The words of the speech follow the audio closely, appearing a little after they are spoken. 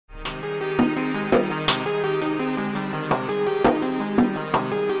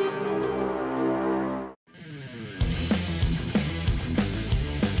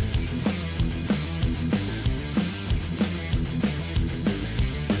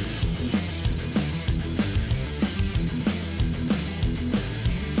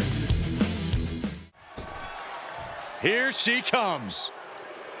Here she comes.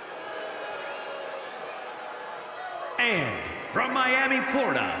 And from Miami,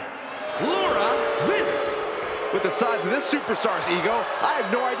 Florida, Lola Vice. With the size of this superstar's ego, I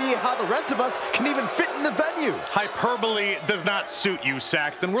have no idea how the rest of us can even fit in the venue. Hyperbole does not suit you,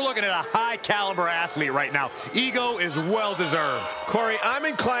 Saxton. We're looking at a high-caliber athlete right now. Ego is well-deserved. Corey, I'm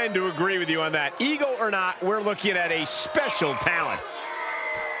inclined to agree with you on that. Ego or not, we're looking at a special talent.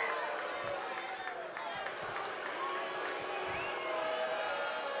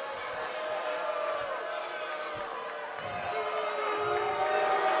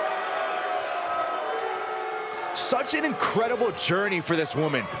 Such an incredible journey for this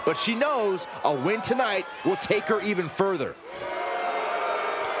woman, but she knows a win tonight will take her even further.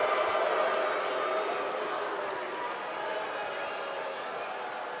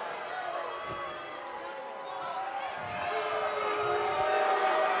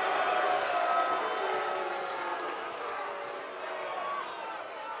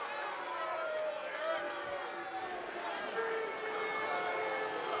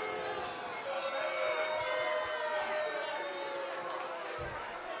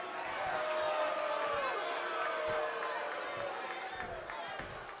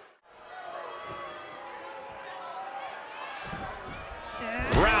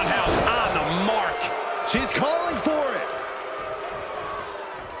 Roundhouse on the mark. She's calling for it.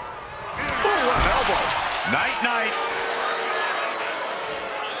 Oh, what an elbow. Night-night.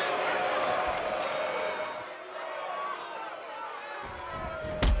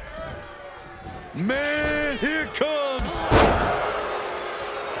 Man, here comes.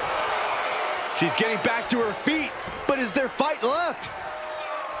 She's getting back to her feet, but is there fight left?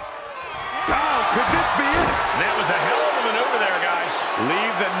 Oh, could this be it? That was a hell of a maneuver there, guys.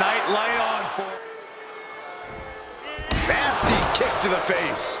 Leave the night light on for... Nasty kick to the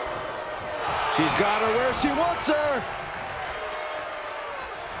face. She's got her where she wants her.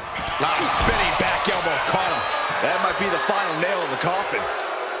 Spinning back elbow caught him. That might be the final nail in the coffin.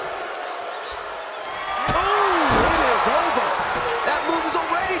 Oh, it is over. That move is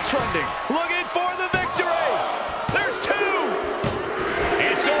already trending. Looking for the victory. There's two.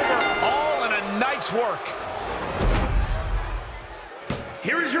 It's over. All in a night's work.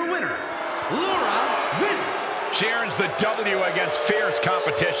 Here is your winner, Lola Vice. She earns the W against fierce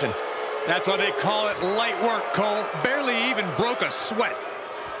competition. That's why they call it light work, Cole. Barely even broke a sweat.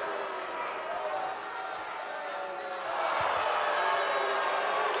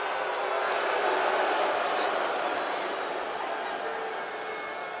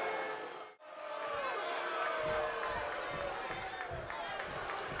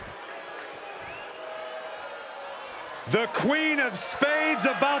 The Queen of Spades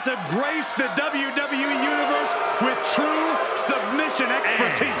about to grace the WWE Universe with true submission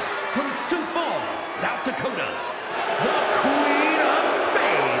expertise. And from Sioux Falls, South Dakota, the Queen of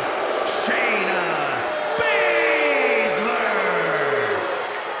Spades, Shayna Baszler.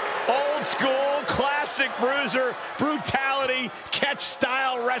 Old school, classic bruiser, brutality,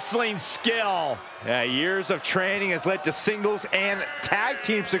 catch-style wrestling skill. Yeah, years of training has led to singles and tag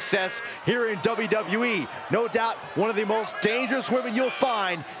team success here in WWE. No doubt one of the most dangerous women you'll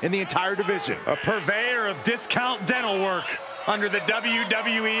find in the entire division. A purveyor of discount dental work under the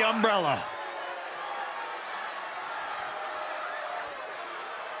WWE umbrella.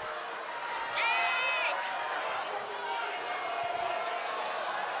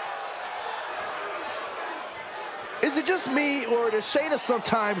 Is it just me, or does Shayna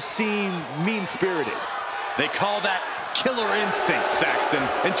sometimes seem mean-spirited? They call that killer instinct, Saxton.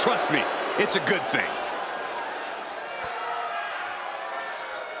 And trust me, it's a good thing.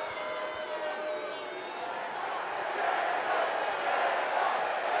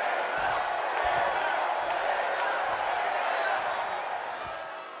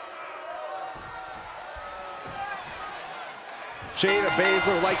 Shayna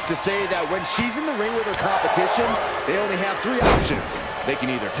Baszler likes to say that when she's in the ring with her competition, they only have three options. They can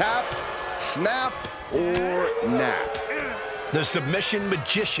either tap, snap, or nap. The submission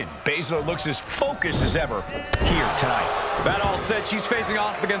magician. Baszler looks as focused as ever here tonight. That all said, she's facing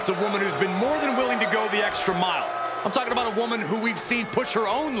off against a woman who's been more than willing to go the extra mile. I'm talking about a woman who we've seen push her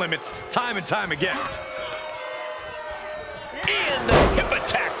own limits time and time again. And the hip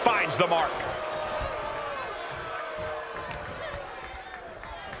attack finds the mark.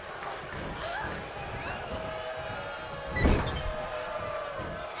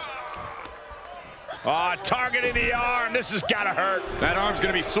 Targeting the arm. This has got to hurt. That arm's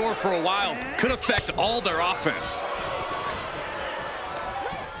going to be sore for a while. Could affect all their offense.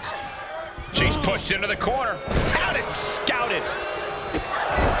 She's pushed into the corner. Out and scouted.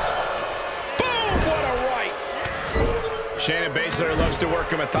 Boom, what a right. Shayna Baszler loves to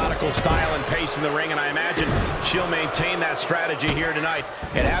work a methodical style and pace in the ring, and I imagine she'll maintain that strategy here tonight.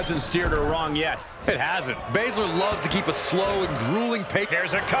 It hasn't steered her wrong yet. It hasn't. Baszler loves to keep a slow and grueling pace.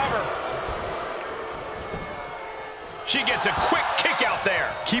 Here's a cover. She gets a quick kick out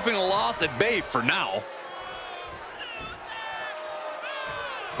there. Keeping a loss at bay for now.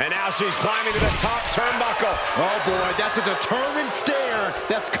 And now she's climbing to the top turnbuckle. Oh, boy, that's a determined stare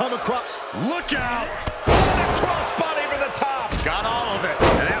that's come across. Look out! Crossbody for the top. Got all of it.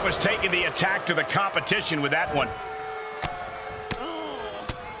 And that was taking the attack to the competition with that one.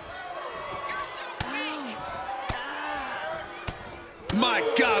 My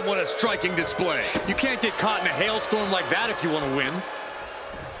God, what a striking display. You can't get caught in a hailstorm like that if you want to win.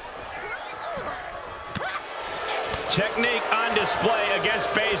 Technique on display against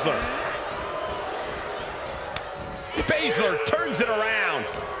Baszler. Baszler turns it around.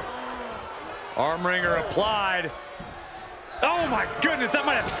 Arm wringer applied. Oh my goodness, that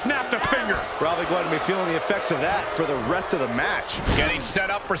might have snapped a finger. Probably going to be feeling the effects of that for the rest of the match. Getting set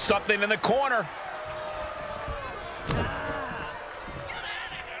up for something in the corner.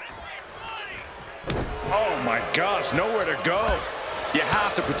 Oh my gosh, nowhere to go. You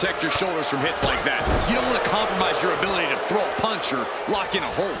have to protect your shoulders from hits like that. You don't want to compromise your ability to throw a punch or lock in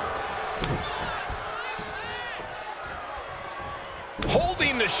a hold.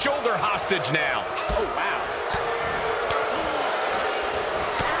 Holding the shoulder hostage now. Oh, wow.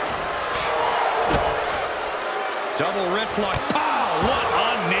 Double wrist lock. Pow! What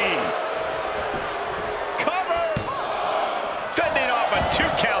a knee. Cover! Fending off a 2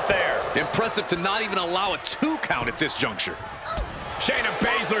 count there. Impressive to not even allow a 2 count at this juncture. Shayna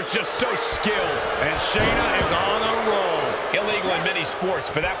Baszler's just so skilled. And Shayna is on a roll. Illegal in many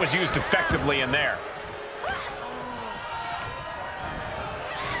sports, but that was used effectively in there.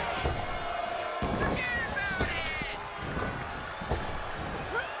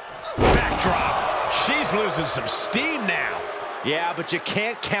 Backdrop. She's losing some steam now. Yeah, but you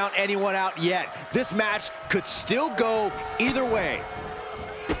can't count anyone out yet. This match could still go either way.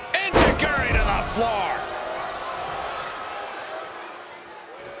 Enzuigiri to the floor.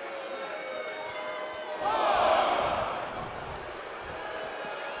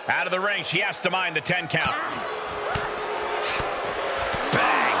 Out of the ring, she has to mind the 10 count.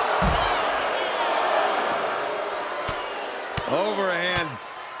 Bang! Overhand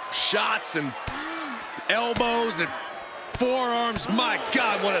shots and elbows and forearms. My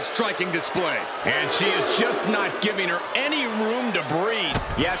God, what a striking display. And she is just not giving her any room to breathe.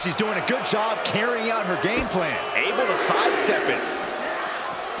 Yeah, she's doing a good job carrying out her game plan. Able to sidestep it.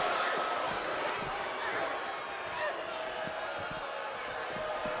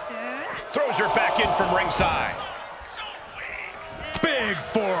 Throws her back in from ringside. Big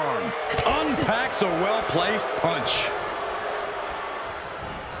forearm. Unpacks a well-placed punch.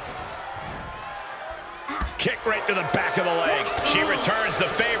 Kick right to the back of the leg. She returns the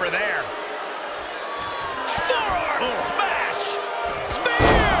favor there. Forearm smash! Spear!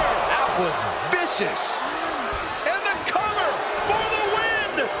 That was vicious. And the cover for the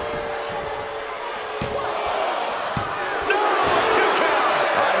win! No! 2 count!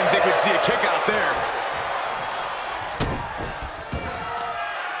 I didn't think we'd see a kick out there.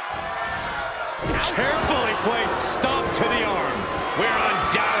 Carefully placed stomp to the arm. We're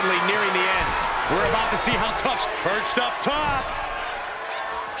undoubtedly nearing the end. We're about to see how tough. Perched up top.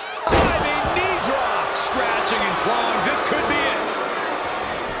 Diving knee drop. Scratching and clawing. This could be it.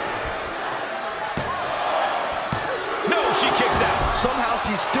 No, she kicks out. Somehow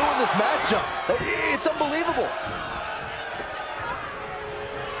she's still in this matchup. It's unbelievable.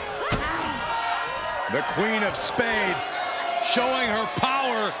 The Queen of Spades showing her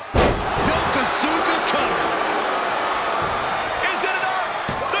power. Yokosuka cover. Is it enough?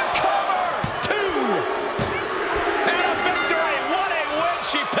 The cover. 2. And a victory. What a win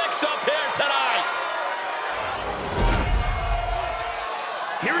she picks up here tonight.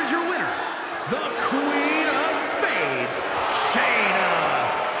 Here is your winner, the Queen of Spades, Shayna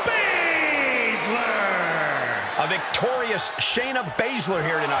Baszler. A victorious Shayna Baszler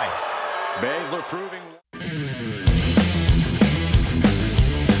here tonight. Baszler proving...